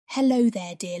Hello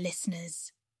there, dear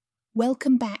listeners.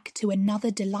 Welcome back to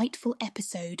another delightful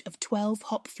episode of 12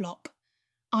 Hop Flop.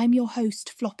 I'm your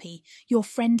host, Floppy, your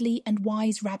friendly and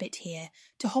wise rabbit here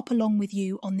to hop along with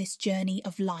you on this journey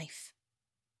of life.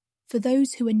 For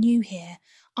those who are new here,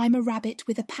 I'm a rabbit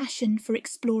with a passion for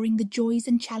exploring the joys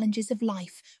and challenges of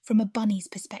life from a bunny's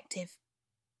perspective.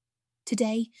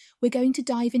 Today, we're going to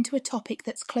dive into a topic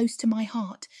that's close to my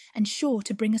heart and sure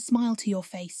to bring a smile to your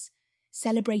face,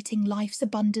 celebrating life's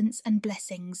abundance and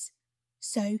blessings.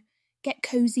 So, get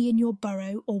cozy in your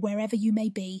burrow or wherever you may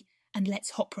be, and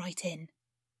let's hop right in.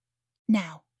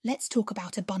 Now, let's talk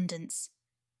about abundance.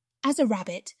 As a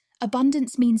rabbit,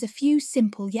 abundance means a few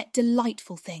simple yet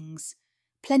delightful things.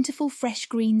 Plentiful fresh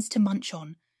greens to munch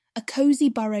on, a cozy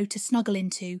burrow to snuggle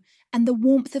into, and the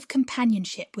warmth of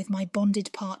companionship with my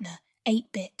bonded partner,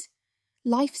 8-Bit.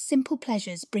 Life's simple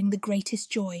pleasures bring the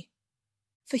greatest joy.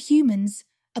 For humans,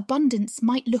 abundance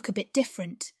might look a bit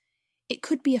different. It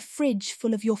could be a fridge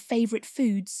full of your favourite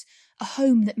foods, a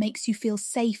home that makes you feel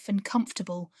safe and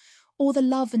comfortable, or the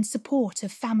love and support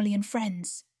of family and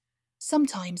friends.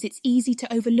 Sometimes it's easy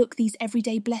to overlook these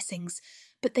everyday blessings,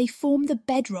 but they form the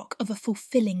bedrock of a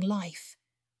fulfilling life.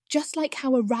 Just like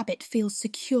how a rabbit feels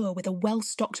secure with a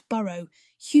well-stocked burrow,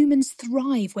 humans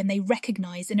thrive when they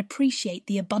recognise and appreciate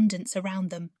the abundance around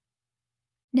them.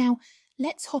 Now,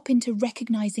 let's hop into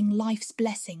recognising life's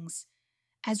blessings.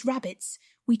 As rabbits,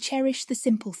 we cherish the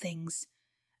simple things.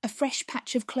 A fresh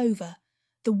patch of clover,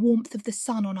 the warmth of the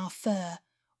sun on our fur,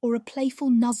 or a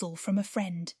playful nuzzle from a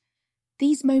friend.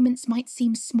 These moments might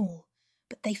seem small,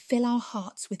 but they fill our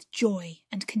hearts with joy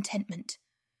and contentment.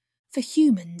 For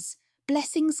humans,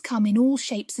 blessings come in all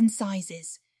shapes and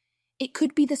sizes. It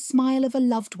could be the smile of a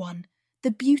loved one,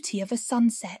 the beauty of a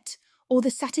sunset, or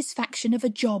the satisfaction of a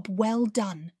job well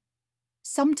done.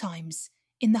 Sometimes,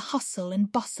 in the hustle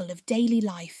and bustle of daily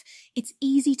life, it's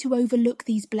easy to overlook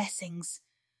these blessings.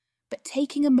 But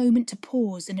taking a moment to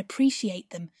pause and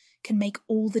appreciate them can make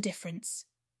all the difference.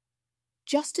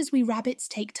 Just as we rabbits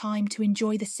take time to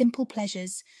enjoy the simple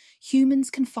pleasures, humans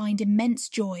can find immense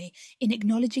joy in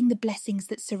acknowledging the blessings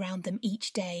that surround them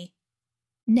each day.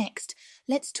 Next,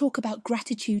 let's talk about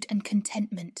gratitude and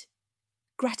contentment.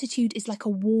 Gratitude is like a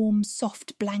warm,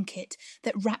 soft blanket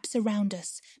that wraps around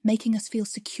us, making us feel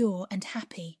secure and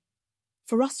happy.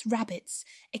 For us rabbits,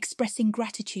 expressing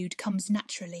gratitude comes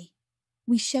naturally.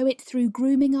 We show it through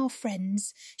grooming our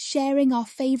friends, sharing our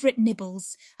favourite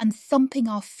nibbles, and thumping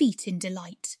our feet in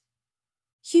delight.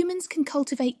 Humans can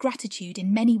cultivate gratitude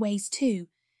in many ways too.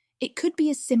 It could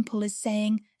be as simple as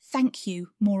saying thank you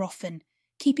more often,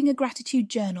 keeping a gratitude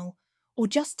journal, or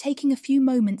just taking a few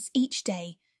moments each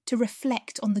day to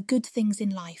reflect on the good things in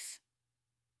life.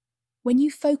 When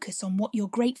you focus on what you're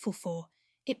grateful for,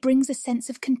 it brings a sense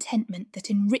of contentment that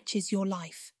enriches your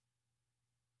life.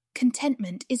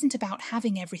 Contentment isn't about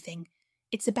having everything,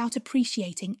 it's about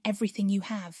appreciating everything you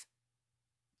have.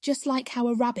 Just like how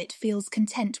a rabbit feels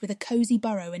content with a cozy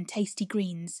burrow and tasty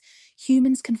greens,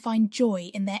 humans can find joy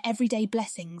in their everyday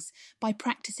blessings by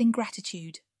practicing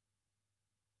gratitude.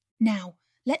 Now,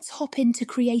 let's hop into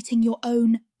creating your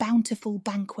own Bountiful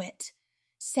Banquet.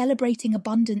 Celebrating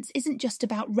abundance isn't just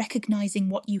about recognizing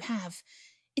what you have,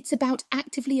 it's about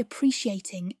actively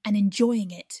appreciating and enjoying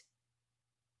it.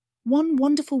 One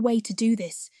wonderful way to do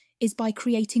this is by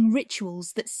creating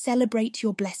rituals that celebrate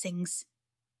your blessings.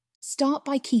 Start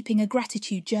by keeping a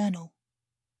gratitude journal.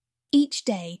 Each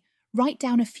day, write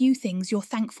down a few things you're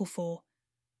thankful for.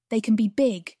 They can be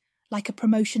big, like a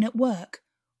promotion at work,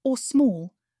 or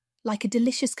small, like a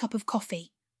delicious cup of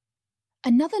coffee.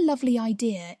 Another lovely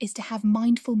idea is to have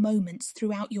mindful moments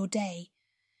throughout your day.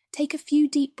 Take a few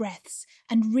deep breaths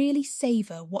and really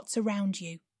savour what's around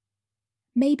you.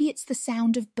 Maybe it's the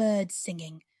sound of birds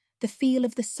singing, the feel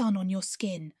of the sun on your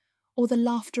skin, or the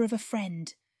laughter of a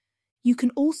friend. You can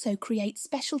also create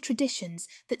special traditions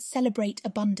that celebrate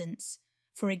abundance.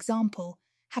 For example,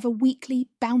 have a weekly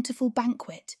Bountiful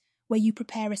Banquet where you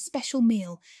prepare a special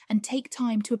meal and take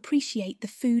time to appreciate the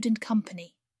food and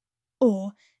company.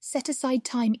 Or set aside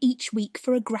time each week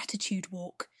for a gratitude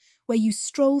walk, where you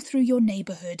stroll through your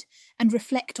neighbourhood and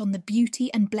reflect on the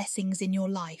beauty and blessings in your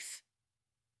life.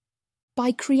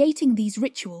 By creating these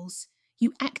rituals,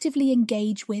 you actively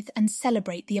engage with and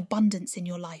celebrate the abundance in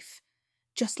your life,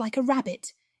 just like a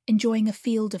rabbit enjoying a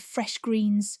field of fresh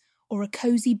greens or a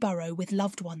cozy burrow with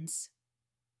loved ones.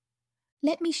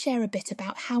 Let me share a bit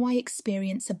about how I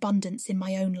experience abundance in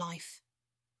my own life.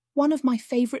 One of my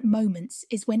favourite moments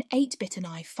is when 8-Bit and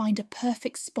I find a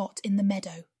perfect spot in the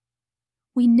meadow.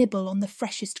 We nibble on the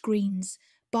freshest greens,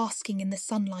 basking in the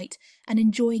sunlight and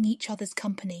enjoying each other's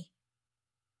company.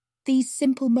 These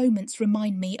simple moments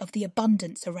remind me of the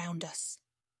abundance around us.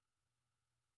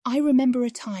 I remember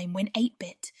a time when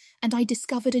 8-bit and I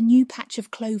discovered a new patch of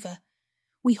clover.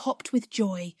 We hopped with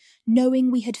joy,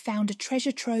 knowing we had found a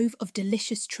treasure trove of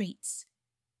delicious treats.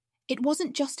 It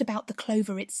wasn't just about the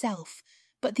clover itself,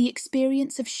 but the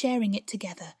experience of sharing it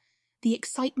together, the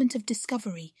excitement of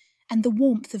discovery, and the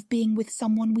warmth of being with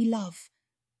someone we love.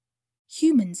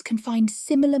 Humans can find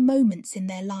similar moments in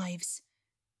their lives.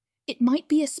 It might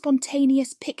be a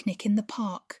spontaneous picnic in the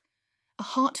park, a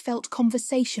heartfelt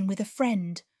conversation with a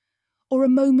friend, or a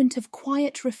moment of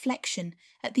quiet reflection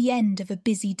at the end of a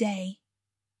busy day.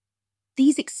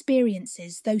 These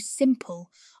experiences, though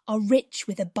simple, are rich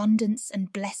with abundance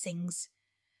and blessings.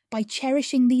 By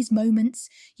cherishing these moments,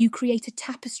 you create a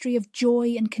tapestry of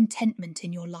joy and contentment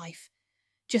in your life,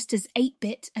 just as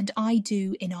 8-bit and I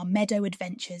do in our meadow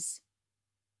adventures.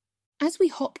 As we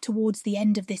hop towards the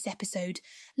end of this episode,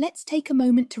 let's take a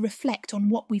moment to reflect on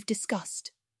what we've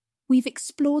discussed. We've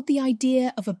explored the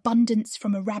idea of abundance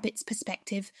from a rabbit's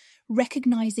perspective,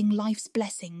 recognizing life's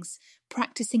blessings,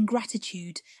 practicing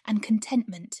gratitude and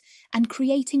contentment, and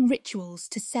creating rituals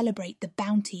to celebrate the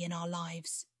bounty in our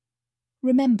lives.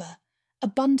 Remember,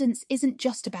 abundance isn't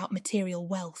just about material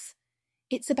wealth.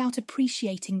 It's about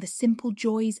appreciating the simple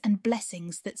joys and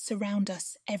blessings that surround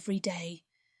us every day.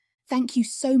 Thank you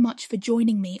so much for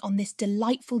joining me on this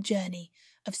delightful journey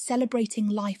of celebrating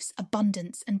life's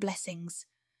abundance and blessings.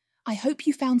 I hope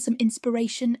you found some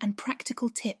inspiration and practical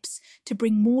tips to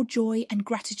bring more joy and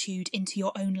gratitude into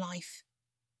your own life.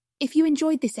 If you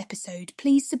enjoyed this episode,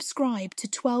 please subscribe to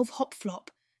 12 Hop Flop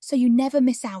so you never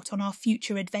miss out on our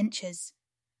future adventures.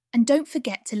 And don't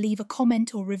forget to leave a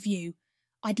comment or review.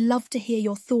 I'd love to hear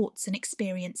your thoughts and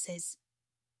experiences.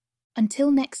 Until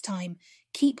next time,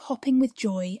 keep hopping with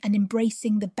joy and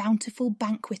embracing the bountiful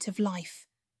banquet of life.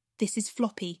 This is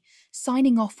Floppy,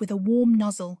 signing off with a warm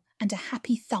nuzzle and a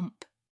happy thump.